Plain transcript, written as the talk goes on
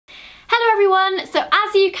everyone! So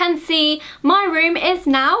as you can see, my room is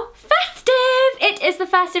now festive! It is the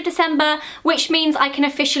 1st of December, which means I can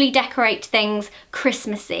officially decorate things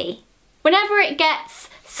Christmassy. Whenever it gets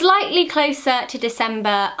slightly closer to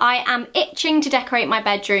December, I am itching to decorate my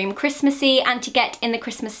bedroom Christmassy and to get in the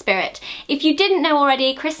Christmas spirit. If you didn't know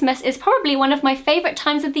already, Christmas is probably one of my favourite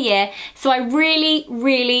times of the year, so I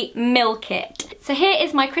really milk it. So here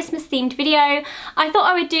is my Christmas themed video. I thought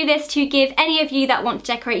I would do this to give any of you that want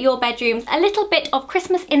to decorate your bedrooms a little bit of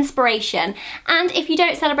Christmas inspiration. And if you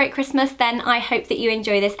don't celebrate Christmas, then I hope that you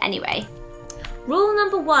enjoy this anyway. Rule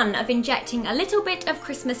number 1 of injecting a little bit of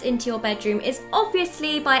Christmas into your bedroom is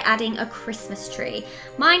obviously by adding a Christmas tree.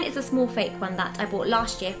 Mine is a small fake one that I bought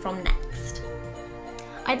last year from Next.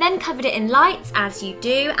 I then covered it in lights, as you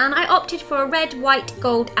do, and I opted for a red, white,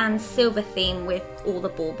 gold and silver theme with all the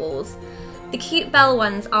baubles. The cute bell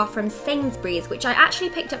ones are from Sainsburys, which I actually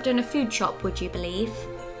picked up during a food shop, would you believe?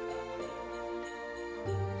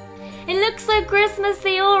 It looks so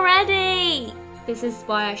Christmassy already! This is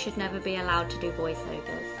why I should never be allowed to do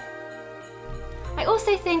voiceovers. I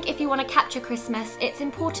also think if you want to capture Christmas, it's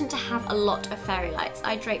important to have a lot of fairy lights.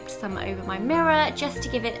 I draped some over my mirror just to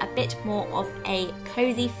give it a bit more of a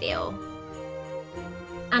cosy feel.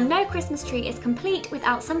 And no Christmas tree is complete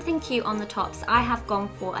without something cute on the top, so I have gone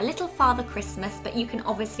for a little Father Christmas, but you can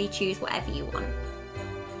obviously choose whatever you want.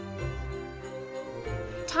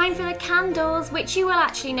 Time for the candles, which you will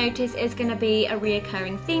actually notice is going to be a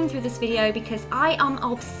reoccurring theme through this video because I am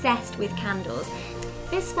obsessed with candles.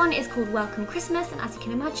 This one is called Welcome Christmas, and as you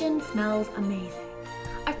can imagine, smells amazing.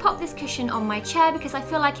 I've popped this cushion on my chair because I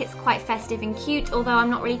feel like it's quite festive and cute, although I'm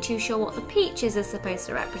not really too sure what the peaches are supposed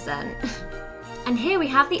to represent. And here we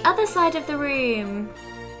have the other side of the room.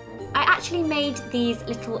 I actually made these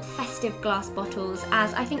little festive glass bottles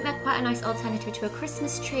as I think they're quite a nice alternative to a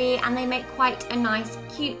Christmas tree, and they make quite a nice,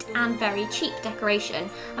 cute and very cheap decoration.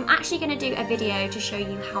 I'm actually going to do a video to show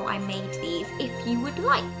you how I made these if you would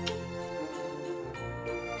like.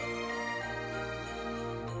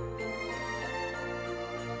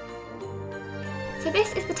 So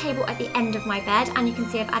this is the table at the end of my bed, and you can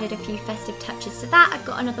see I've added a few festive touches to that. I've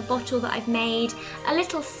got another bottle that I've made, a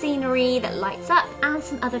little scenery that lights up, and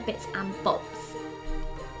some other bits and bobs.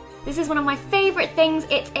 This is one of my favourite things.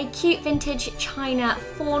 It's a cute vintage china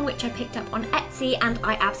fawn which I picked up on Etsy and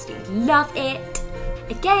I absolutely love it.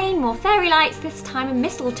 Again, more fairy lights, this time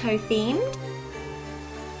mistletoe themed.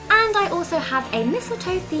 And I also have a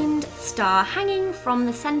mistletoe themed star hanging from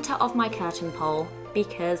the centre of my curtain pole,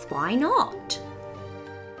 because why not?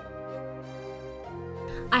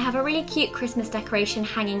 I have a really cute Christmas decoration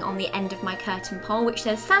hanging on the end of my curtain pole which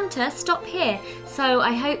says Santa, stop here, so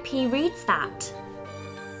I hope he reads that.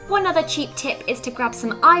 One other cheap tip is to grab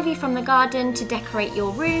some ivy from the garden to decorate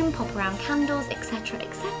your room, pop around candles, etc,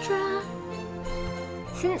 etc.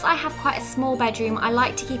 Since I have quite a small bedroom, I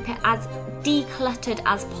like to keep it as decluttered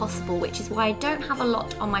as possible, which is why I don't have a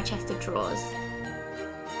lot on my chest of drawers.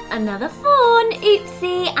 Another fawn,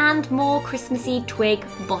 oopsie, and more Christmassy twig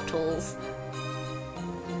bottles.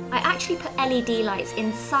 I actually put LED lights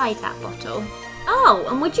inside that bottle. Oh,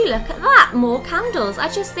 and would you look at that, more candles. I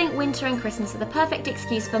just think winter and Christmas are the perfect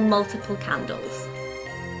excuse for multiple candles.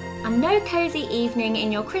 And no cosy evening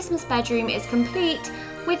in your Christmas bedroom is complete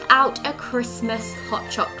without a Christmas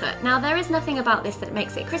hot chocolate. Now there is nothing about this that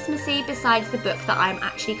makes it Christmassy besides the book that I'm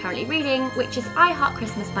actually currently reading, which is I Heart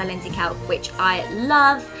Christmas by Lindsay Kelk, which I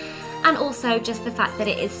love, and also just the fact that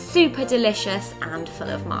it is super delicious and full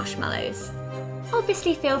of marshmallows.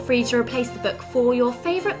 Obviously feel free to replace the book for your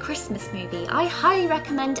favourite Christmas movie. I highly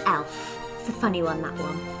recommend Elf. It's a funny one, that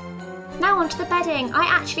one. Now onto the bedding. I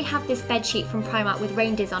actually have this bed sheet from Primark with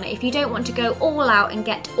reindeers on it if you don't want to go all out and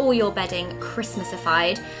get all your bedding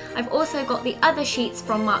Christmasified. I've also got the other sheets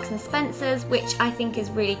from Marks & Spencer's, which I think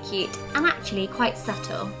is really cute and actually quite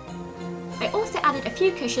subtle. I also added a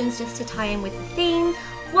few cushions just to tie in with the theme,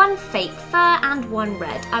 one fake fur and one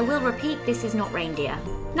red. I will repeat, this is not reindeer.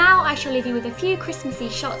 Now I shall leave you with a few Christmassy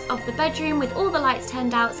shots of the bedroom with all the lights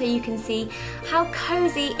turned out so you can see how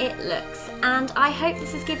cosy it looks. And I hope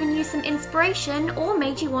this has given you some inspiration or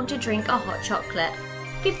made you want to drink a hot chocolate.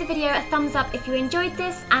 Give the video a thumbs up if you enjoyed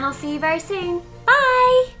this, and I'll see you very soon.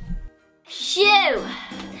 Bye! Shoo!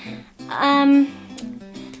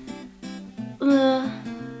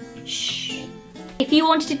 Shh. If you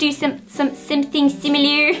wanted to do something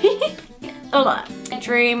similar,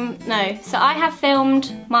 bedroom, no. So I have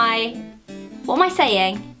filmed my, what am I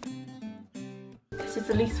saying? This is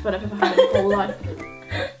the least fun I've ever had in my whole life.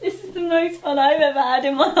 This is the most fun I've ever had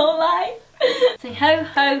in my whole life. Say ho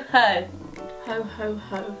ho ho. Ho ho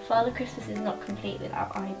ho. Father Christmas is not complete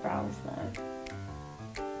without eyebrows though.